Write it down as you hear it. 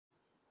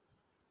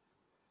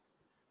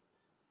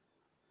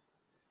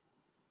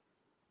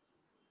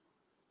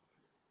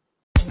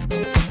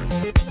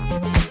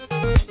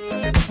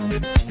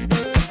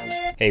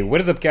Hey,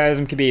 what is up guys,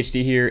 I'm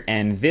KBHD here,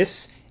 and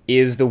this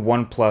is the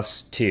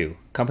OnePlus 2.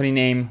 Company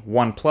name,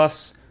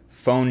 OnePlus,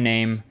 phone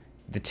name,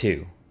 the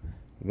 2.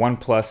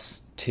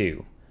 OnePlus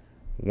 2.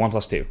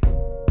 OnePlus 2.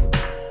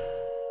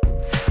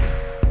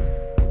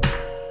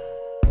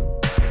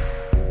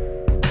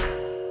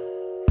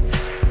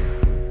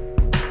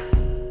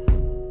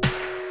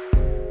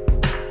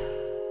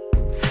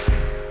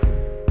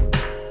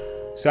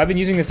 So I've been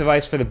using this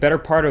device for the better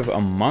part of a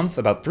month,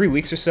 about 3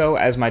 weeks or so,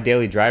 as my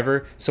daily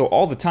driver, so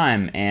all the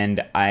time,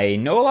 and I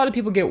know a lot of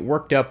people get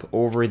worked up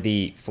over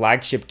the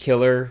flagship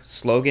killer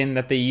slogan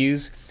that they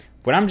use.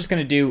 What I'm just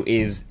going to do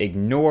is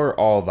ignore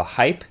all the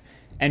hype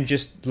and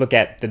just look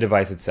at the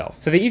device itself.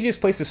 So the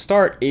easiest place to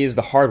start is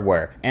the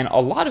hardware, and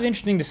a lot of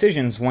interesting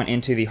decisions went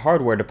into the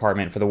hardware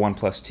department for the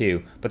OnePlus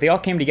 2, but they all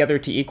came together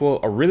to equal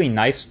a really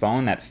nice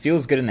phone that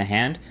feels good in the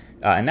hand,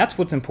 and that's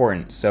what's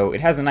important. So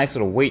it has a nice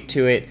little weight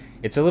to it.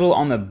 It's a little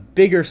on the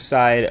bigger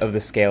side of the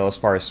scale as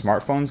far as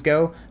smartphones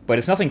go, but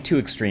it's nothing too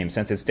extreme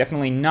since it's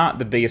definitely not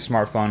the biggest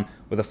smartphone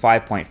with a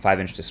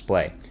 5.5-inch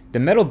display. The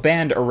metal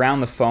band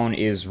around the phone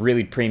is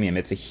really premium.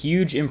 It's a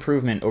huge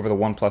improvement over the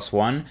OnePlus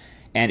One,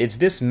 and it's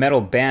this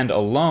metal band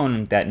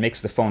alone that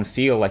makes the phone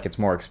feel like it's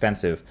more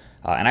expensive.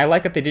 And I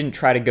like that they didn't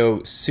try to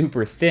go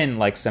super thin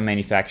like some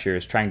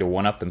manufacturers trying to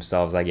one-up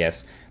themselves, I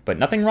guess, but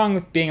nothing wrong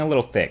with being a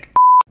little thick.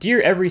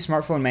 Dear every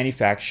smartphone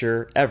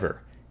manufacturer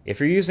ever,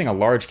 if you're using a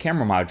large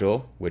camera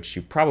module, which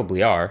you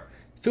probably are,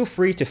 feel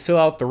free to fill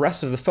out the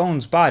rest of the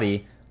phone's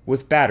body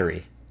with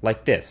battery,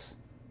 like this.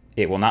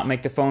 It will not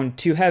make the phone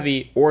too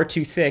heavy or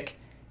too thick,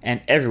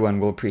 and everyone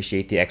will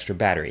appreciate the extra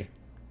battery.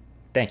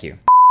 Thank you.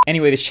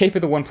 Anyway, the shape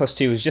of the OnePlus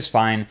 2 is just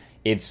fine.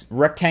 It's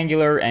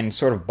rectangular and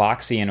sort of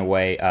boxy in a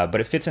way, but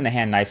it fits in the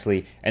hand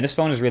nicely, and this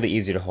phone is really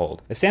easy to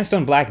hold. The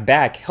sandstone black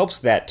back helps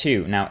that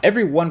too. Now,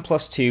 every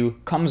OnePlus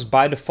 2 comes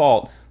by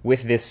default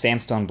with this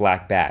sandstone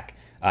black back.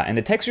 And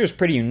the texture is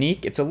pretty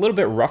unique. It's a little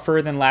bit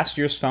rougher than last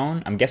year's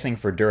phone, I'm guessing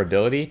for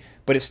durability,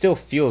 but it still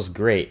feels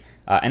great.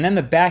 And then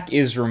the back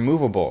is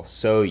removable,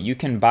 so you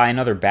can buy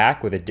another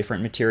back with a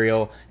different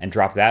material and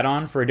drop that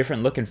on for a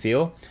different look and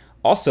feel.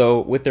 Also,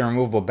 with the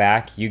removable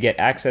back, you get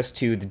access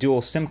to the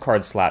dual SIM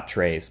card slot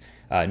trays.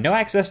 No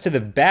access to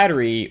the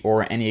battery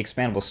or any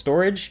expandable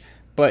storage,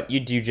 but you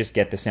do just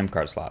get the SIM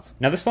card slots.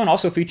 Now this phone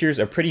also features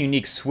a pretty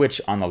unique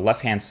switch on the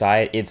left-hand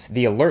side. It's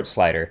the alert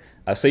slider,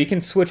 so you can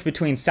switch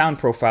between sound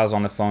profiles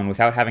on the phone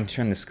without having to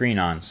turn the screen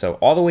on. So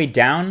all the way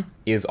down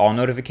is all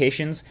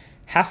notifications,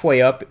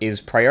 halfway up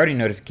is priority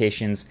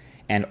notifications,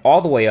 and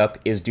all the way up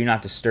is do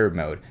not disturb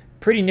mode.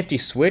 Pretty nifty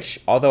switch,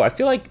 although I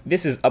feel like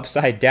this is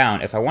upside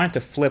down. If I wanted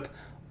to flip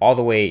all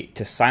the way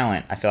to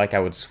silent, I feel like I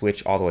would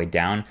switch all the way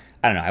down.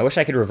 I don't know, I wish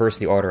I could reverse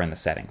the order in the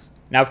settings.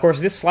 Now, of course,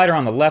 this slider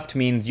on the left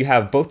means you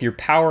have both your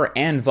power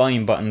and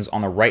volume buttons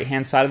on the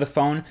right-hand side of the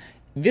phone.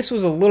 This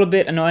was a little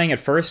bit annoying at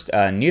first.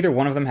 Neither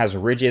one of them has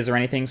ridges or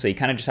anything, so you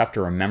kind of just have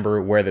to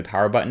remember where the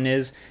power button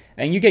is.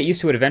 And you get used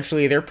to it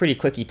eventually. They're pretty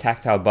clicky,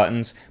 tactile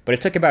buttons, but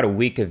it took about a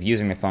week of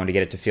using the phone to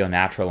get it to feel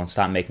natural and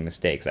stop making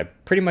mistakes. I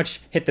pretty much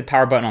hit the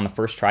power button on the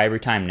first try every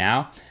time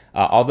now.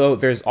 Although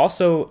there's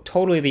also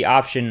totally the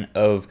option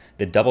of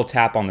the double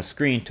tap on the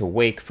screen to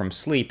wake from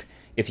sleep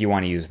if you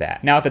want to use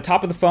that. Now at the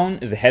top of the phone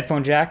is the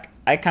headphone jack.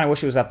 I kind of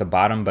wish it was at the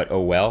bottom, but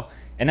oh well.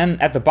 And then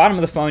at the bottom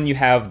of the phone you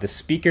have the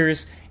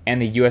speakers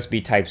and the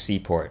USB Type-C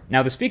port.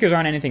 Now the speakers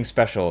aren't anything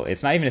special.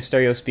 It's not even a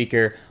stereo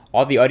speaker.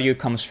 All the audio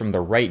comes from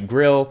the right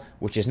grill,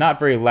 which is not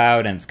very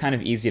loud and it's kind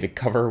of easy to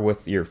cover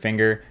with your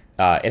finger.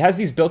 It has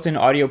these built-in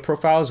audio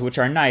profiles, which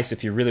are nice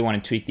if you really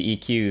want to tweak the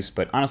EQs,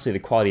 but honestly the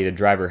quality of the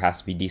driver has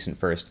to be decent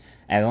first,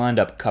 and you'll end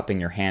up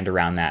cupping your hand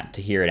around that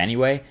to hear it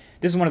anyway.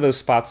 This is one of those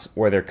spots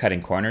where they're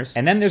cutting corners.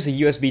 And then there's a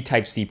USB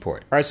Type-C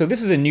port. Alright, so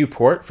this is a new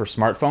port for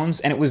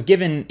smartphones, and it was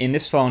given in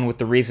this phone with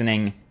the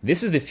reasoning,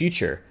 this is the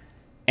future.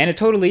 And it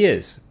totally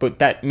is, but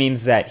that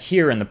means that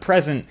here in the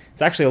present,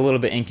 it's actually a little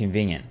bit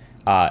inconvenient.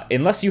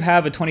 Unless you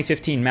have a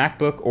 2015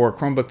 MacBook or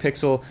Chromebook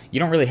Pixel, you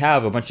don't really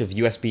have a bunch of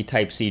USB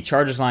Type-C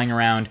chargers lying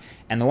around,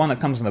 and the one that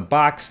comes in the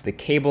box, the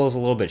cable is a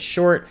little bit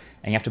short,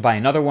 and you have to buy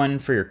another one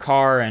for your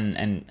car,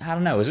 and I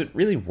don't know, is it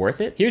really worth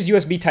it? Here's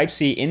USB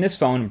Type-C in this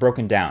phone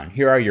broken down.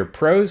 Here are your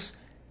pros,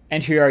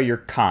 and here are your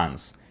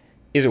cons.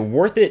 Is it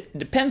worth it? It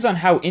depends on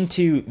how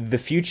into the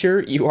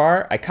future you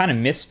are. I kind of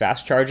miss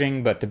fast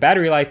charging, but the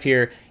battery life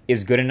here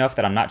is good enough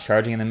that I'm not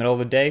charging in the middle of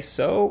the day,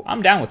 so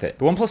I'm down with it.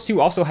 The OnePlus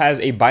 2 also has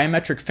a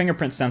biometric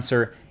fingerprint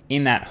sensor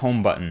in that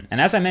home button. And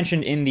as I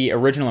mentioned in the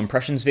original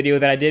impressions video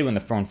that I did when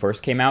the phone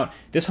first came out,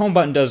 this home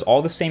button does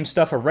all the same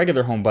stuff a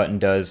regular home button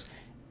does,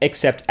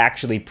 except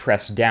actually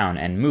press down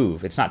and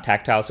move. It's not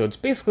tactile, so it's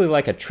basically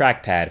like a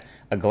trackpad,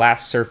 a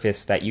glass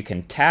surface that you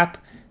can tap,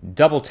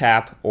 double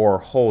tap, or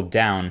hold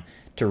down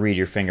to read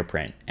your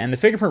fingerprint. And the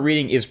fingerprint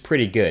reading is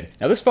pretty good.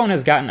 Now this phone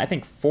has gotten, I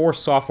think, 4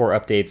 software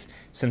updates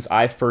since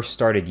I first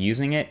started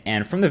using it,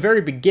 and from the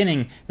very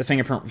beginning, the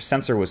fingerprint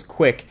sensor was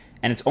quick,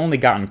 and it's only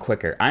gotten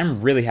quicker.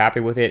 I'm really happy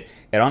with it.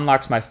 It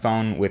unlocks my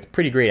phone with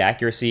pretty great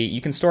accuracy. You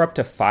can store up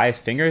to 5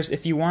 fingers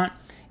if you want,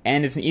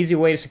 and it's an easy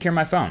way to secure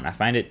my phone. I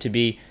find it to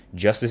be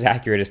just as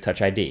accurate as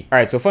Touch ID. All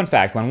right, so fun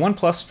fact, when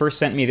OnePlus first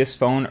sent me this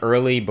phone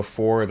early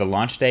before the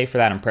launch day for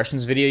that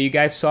impressions video you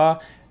guys saw,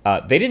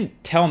 they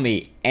didn't tell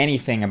me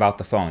anything about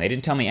the phone. They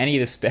didn't tell me any of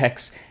the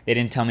specs. They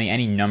didn't tell me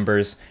any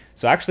numbers.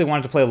 So I actually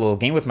wanted to play a little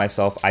game with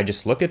myself. I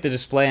just looked at the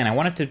display and I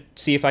wanted to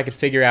see if I could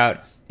figure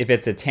out if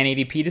it's a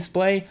 1080p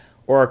display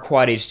or a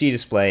Quad HD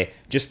display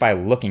just by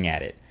looking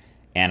at it.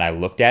 And I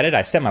looked at it,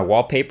 I set my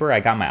wallpaper, I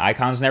got my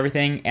icons and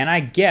everything, and I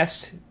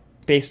guessed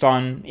based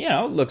on, you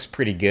know, it looks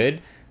pretty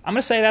good. I'm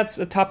gonna say that's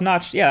a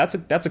top-notch, yeah,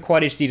 that's a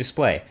Quad HD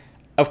display.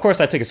 Of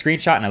course, I took a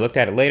screenshot and I looked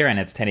at it later, and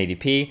it's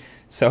 1080p.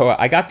 So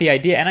I got the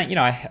idea, and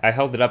I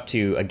held it up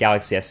to a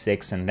Galaxy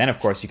S6, and then of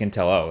course you can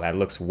tell, oh, that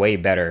looks way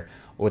better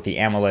with the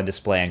AMOLED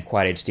display and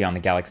Quad HD on the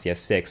Galaxy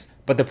S6.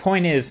 But the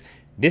point is,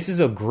 this is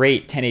a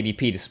great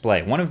 1080p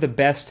display, one of the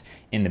best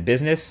in the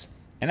business,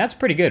 and that's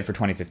pretty good for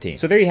 2015.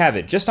 So there you have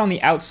it. Just on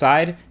the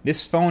outside,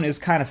 this phone is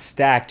kind of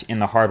stacked in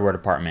the hardware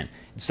department.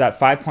 It's that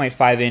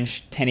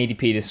 5.5-inch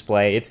 1080p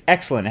display. It's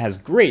excellent. It has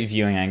great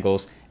viewing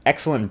angles,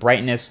 excellent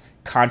brightness,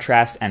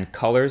 contrast, and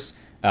colors.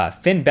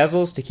 Thin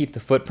bezels to keep the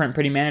footprint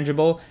pretty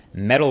manageable,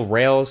 metal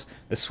rails,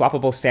 the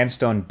swappable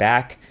sandstone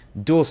back,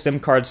 dual SIM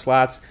card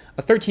slots,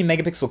 a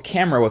 13-megapixel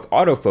camera with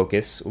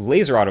autofocus,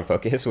 laser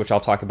autofocus, which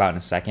I'll talk about in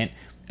a second,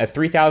 a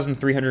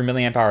 3,300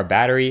 milliamp hour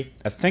battery,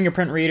 a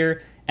fingerprint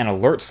reader, an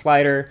alert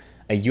slider,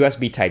 a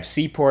USB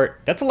Type-C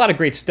port. That's a lot of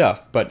great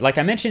stuff, but like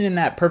I mentioned in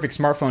that perfect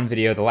smartphone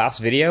video, the last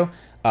video,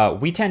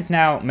 we tend to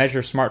now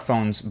measure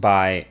smartphones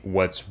by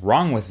what's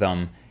wrong with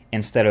them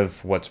instead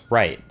of what's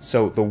right.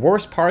 So the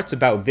worst parts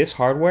about this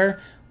hardware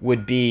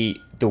would be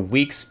the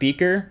weak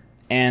speaker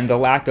and the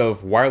lack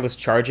of wireless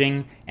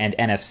charging and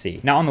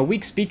NFC. Now on the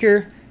weak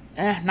speaker,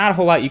 not a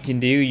whole lot you can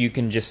do. You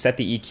can just set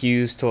the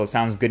EQs till it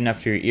sounds good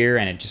enough to your ear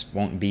and it just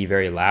won't be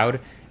very loud.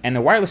 And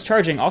the wireless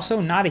charging,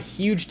 also not a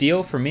huge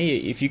deal for me.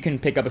 If you can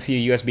pick up a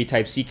few USB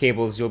Type-C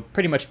cables, you'll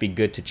pretty much be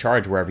good to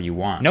charge wherever you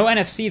want. No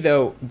NFC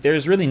though,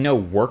 there's really no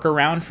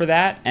workaround for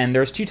that, and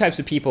there's two types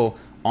of people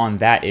on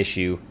that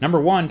issue. Number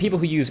one, people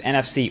who use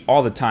NFC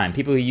all the time,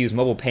 people who use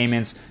mobile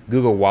payments,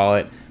 Google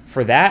Wallet.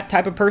 For that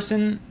type of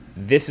person,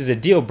 this is a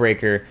deal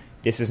breaker.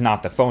 This is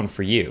not the phone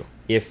for you.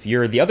 If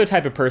you're the other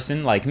type of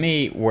person like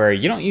me where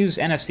you don't use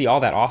NFC all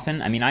that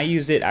often, I mean, I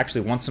used it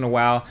actually once in a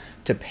while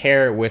to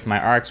pair with my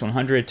RX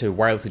 100 to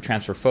wirelessly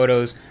transfer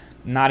photos.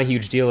 Not a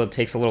huge deal. It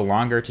takes a little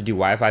longer to do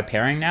Wi-Fi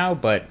pairing now,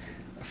 but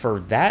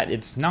for that,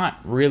 it's not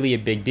really a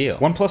big deal.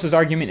 OnePlus's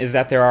argument is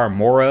that there are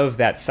more of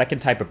that second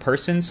type of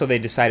person, so they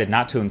decided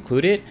not to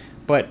include it,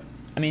 but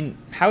I mean,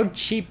 how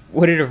cheap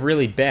would it have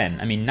really been?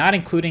 I mean, not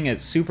including a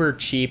super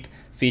cheap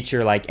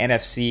feature like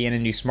NFC in a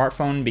new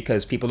smartphone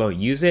because people don't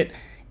use it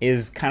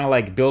is kind of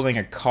like building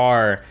a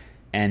car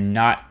and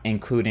not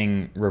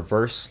including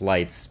reverse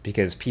lights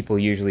because people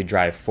usually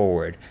drive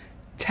forward.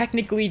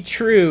 Technically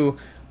true,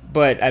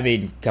 but I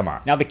mean, come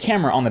on. Now the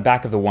camera on the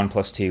back of the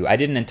OnePlus 2, I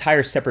did an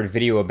entire separate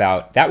video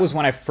about. That was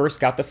when I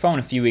first got the phone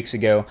a few weeks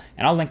ago,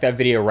 and I'll link that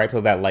video right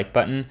below that like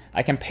button.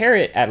 I compare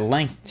it at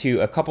length to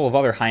a couple of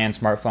other high-end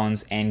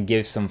smartphones and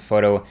give some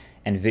photo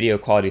and video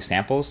quality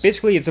samples.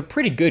 Basically, it's a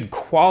pretty good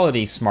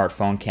quality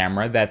smartphone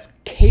camera that's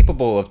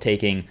capable of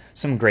taking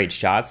some great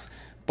shots,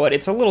 but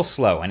it's a little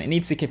slow and it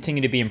needs to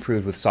continue to be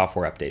improved with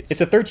software updates.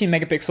 It's a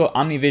 13-megapixel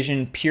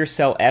OmniVision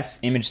PureCell S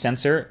image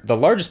sensor, the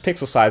largest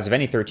pixel size of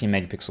any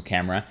 13-megapixel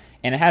camera,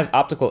 and it has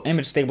optical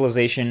image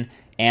stabilization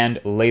and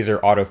laser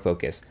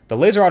autofocus. The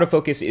laser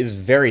autofocus is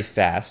very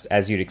fast,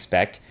 as you'd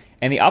expect,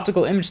 and the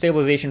optical image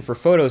stabilization for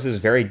photos is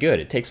very good.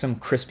 It takes some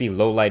crispy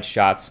low-light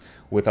shots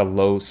with a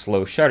low,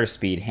 slow shutter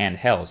speed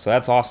handheld, so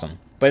that's awesome.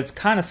 But it's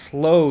kind of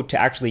slow to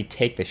actually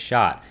take the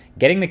shot.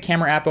 Getting the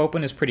camera app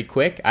open is pretty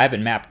quick. I have it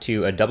mapped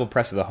to a double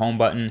press of the home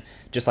button,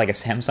 just like a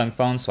Samsung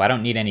phone, so I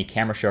don't need any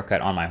camera shortcut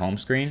on my home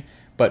screen.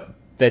 But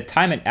the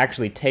time it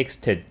actually takes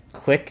to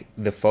click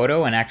the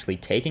photo and actually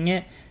taking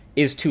it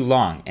is too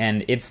long,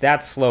 and it's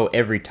that slow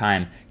every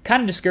time.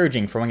 Kind of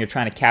discouraging for when you're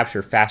trying to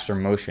capture faster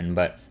motion,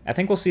 but I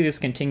think we'll see this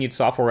continued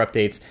software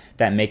updates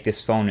that make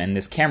this phone and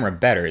this camera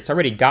better. It's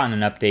already gotten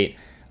an update,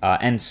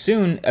 and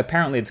soon,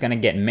 apparently, it's going to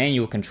get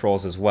manual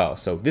controls as well,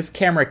 so this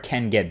camera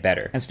can get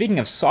better. And speaking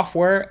of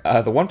software,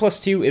 the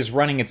OnePlus 2 is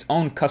running its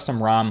own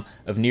custom ROM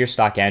of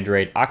near-stock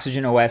Android,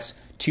 Oxygen OS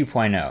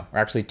 2.0, or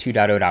actually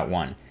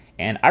 2.0.1.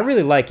 And I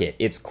really like it.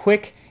 It's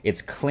quick,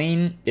 it's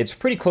clean, it's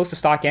pretty close to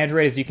stock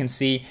Android as you can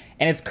see,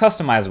 and it's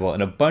customizable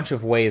in a bunch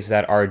of ways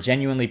that are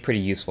genuinely pretty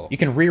useful. You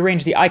can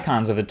rearrange the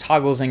icons of the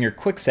toggles in your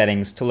quick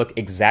settings to look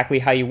exactly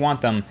how you want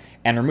them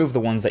and remove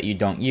the ones that you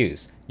don't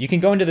use. You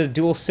can go into the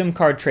dual SIM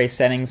card tray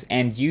settings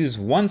and use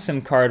one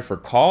SIM card for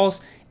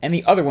calls and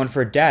the other one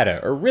for data,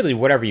 or really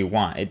whatever you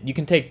want. You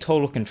can take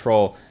total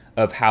control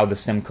of how the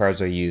SIM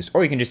cards are used,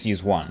 or you can just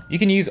use one. You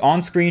can use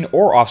on-screen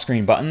or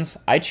off-screen buttons.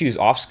 I choose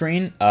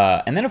off-screen,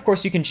 and then of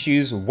course you can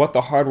choose what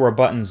the hardware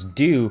buttons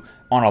do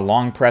on a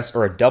long press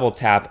or a double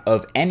tap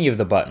of any of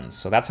the buttons.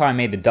 So that's how I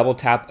made the double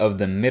tap of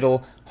the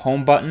middle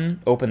home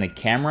button open the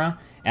camera,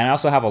 And I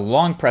also have a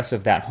long press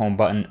of that home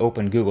button,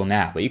 open Google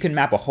Now, but you can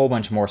map a whole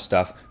bunch more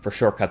stuff for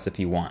shortcuts if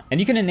you want. And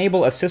you can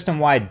enable a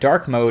system-wide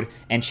dark mode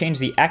and change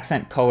the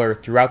accent color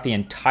throughout the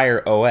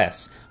entire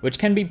OS, which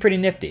can be pretty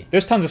nifty.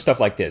 There's tons of stuff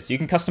like this. You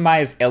can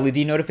customize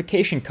LED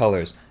notification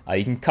colors,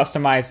 you can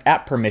customize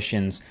app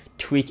permissions,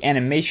 tweak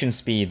animation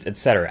speeds,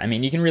 etc. I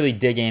mean, you can really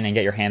dig in and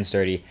get your hands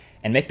dirty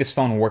and make this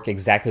phone work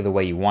exactly the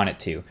way you want it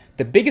to.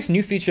 The biggest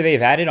new feature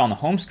they've added on the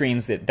home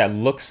screens that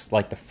looks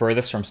like the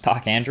furthest from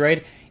stock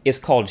Android is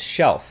called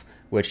Shelf,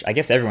 which I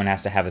guess everyone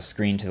has to have a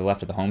screen to the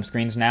left of the home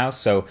screens now,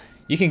 so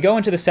you can go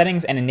into the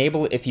settings and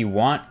enable it if you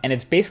want, and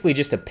it's basically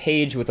just a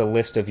page with a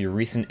list of your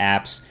recent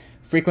apps,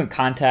 frequent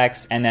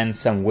contacts, and then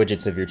some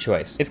widgets of your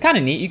choice. It's kind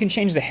of neat. You can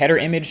change the header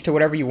image to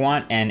whatever you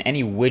want, and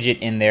any widget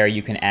in there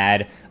you can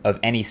add of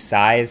any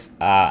size.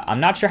 I'm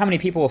not sure how many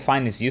people will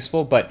find this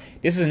useful, but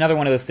this is another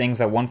one of those things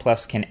that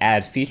OnePlus can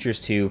add features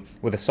to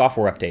with a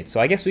software update, so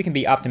I guess we can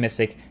be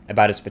optimistic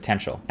about its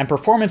potential. And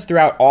performance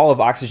throughout all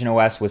of Oxygen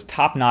OS was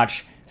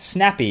top-notch,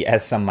 snappy,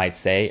 as some might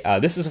say.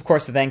 This is, of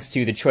course, thanks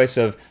to the choice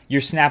of your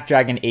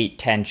Snapdragon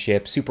 810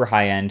 chip, super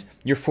high-end,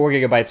 your 4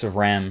 gigabytes of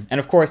RAM, and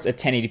of course a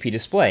 1080p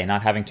display,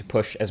 not having to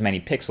push as many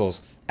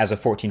pixels as a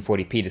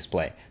 1440p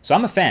display. So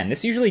I'm a fan.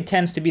 This usually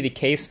tends to be the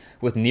case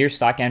with near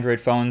stock Android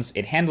phones.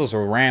 It handles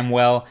RAM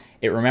well,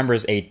 it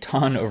remembers a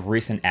ton of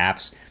recent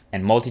apps,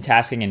 and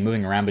multitasking and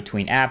moving around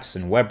between apps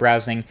and web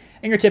browsing,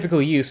 and your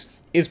typical use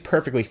is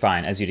perfectly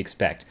fine, as you'd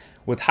expect.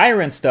 With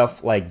higher end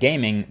stuff like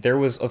gaming, there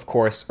was of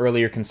course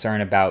earlier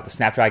concern about the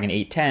Snapdragon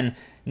 810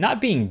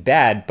 not being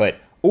bad, but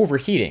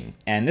overheating.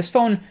 And this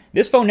phone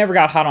never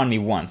got hot on me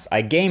once.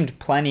 I gamed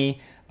plenty,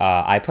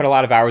 I put a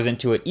lot of hours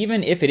into it.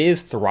 Even if it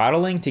is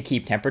throttling to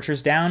keep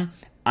temperatures down,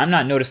 I'm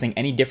not noticing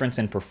any difference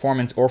in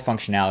performance or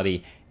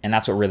functionality, and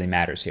that's what really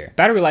matters here.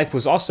 Battery life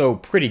was also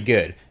pretty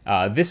good.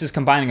 This is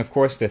combining, of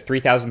course, the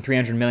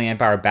 3,300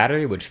 milliamp hour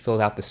battery, which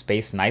filled out the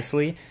space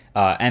nicely,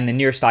 and the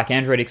near stock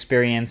Android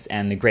experience,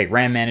 and the great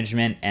RAM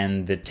management,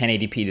 and the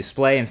 1080p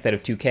display instead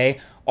of 2K.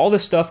 All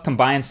this stuff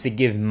combines to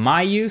give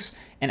my use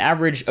an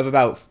average of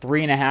about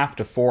 3.5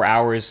 to 4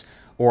 hours,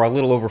 or a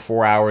little over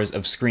 4 hours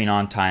of screen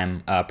on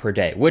time per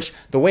day, which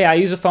the way I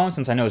use a phone,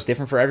 since I know it's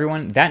different for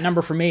everyone, that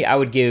number for me, I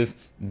would give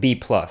B+,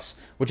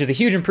 which is a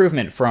huge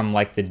improvement from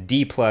like the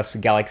D+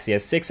 Galaxy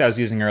S6 I was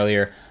using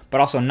earlier,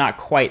 but also not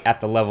quite at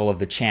the level of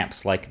the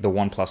champs like the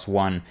OnePlus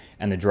One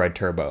and the Droid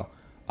Turbo.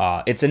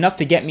 It's enough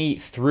to get me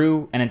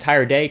through an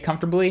entire day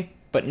comfortably,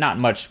 but not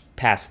much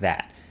past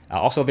that.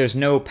 Also, there's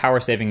no power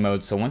saving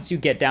mode, so once you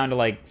get down to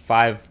like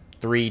 5,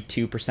 3,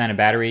 2% of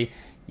battery,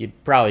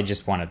 you'd probably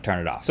just want to turn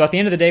it off. So at the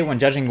end of the day, when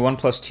judging the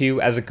OnePlus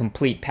 2 as a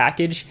complete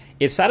package,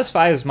 it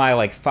satisfies my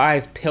like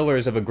 5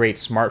 pillars of a great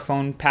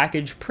smartphone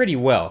package pretty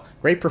well.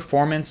 Great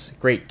performance,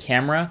 great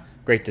camera,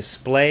 great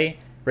display,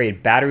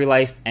 great battery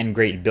life, and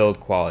great build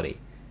quality.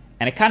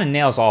 And it kind of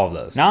nails all of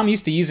those. Now I'm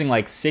used to using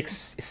like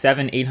 $600,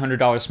 $700, $800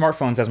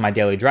 smartphones as my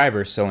daily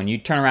driver, so when you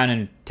turn around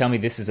and tell me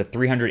this is a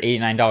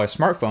 $389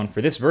 smartphone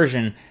for this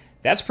version,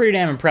 that's pretty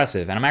damn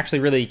impressive, and I'm actually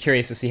really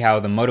curious to see how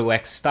the Moto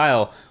X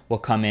style will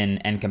come in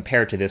and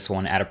compare to this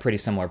one at a pretty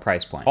similar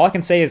price point. All I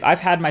can say is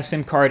I've had my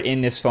SIM card in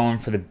this phone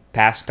for the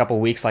past couple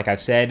weeks, like I've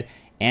said,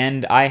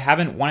 and I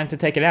haven't wanted to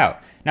take it out.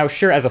 Now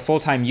sure, as a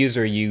full-time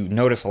user, you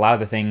notice a lot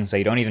of the things that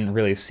you don't even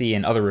really see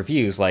in other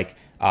reviews, like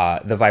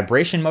the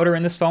vibration motor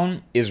in this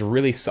phone is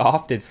really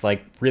soft. It's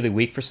like really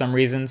weak for some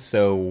reason,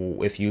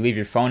 so if you leave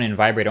your phone in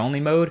vibrate-only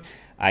mode,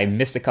 I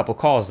missed a couple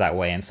calls that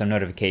way and some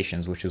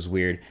notifications, which was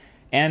weird.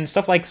 And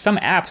stuff like some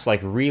apps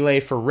like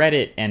Relay for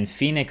Reddit and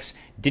Phoenix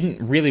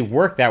didn't really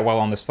work that well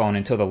on this phone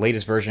until the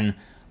latest version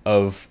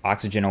of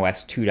Oxygen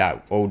OS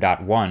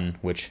 2.0.1,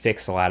 which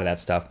fixed a lot of that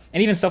stuff.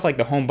 And even stuff like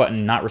the home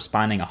button not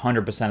responding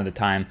 100% of the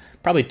time,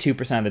 probably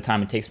 2% of the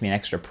time it takes me an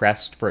extra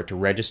press for it to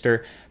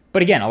register.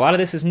 But again, a lot of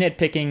this is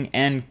nitpicking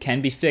and can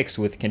be fixed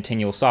with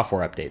continual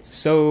software updates.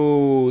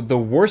 So the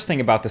worst thing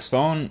about this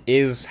phone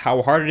is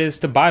how hard it is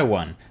to buy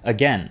one.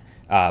 Again,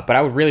 but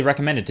I would really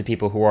recommend it to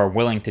people who are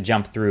willing to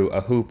jump through a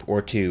hoop or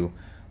 2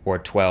 or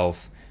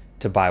 12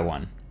 to buy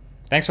one.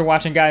 Thanks for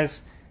watching,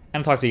 guys,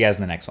 and I'll talk to you guys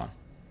in the next one.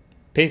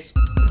 Peace.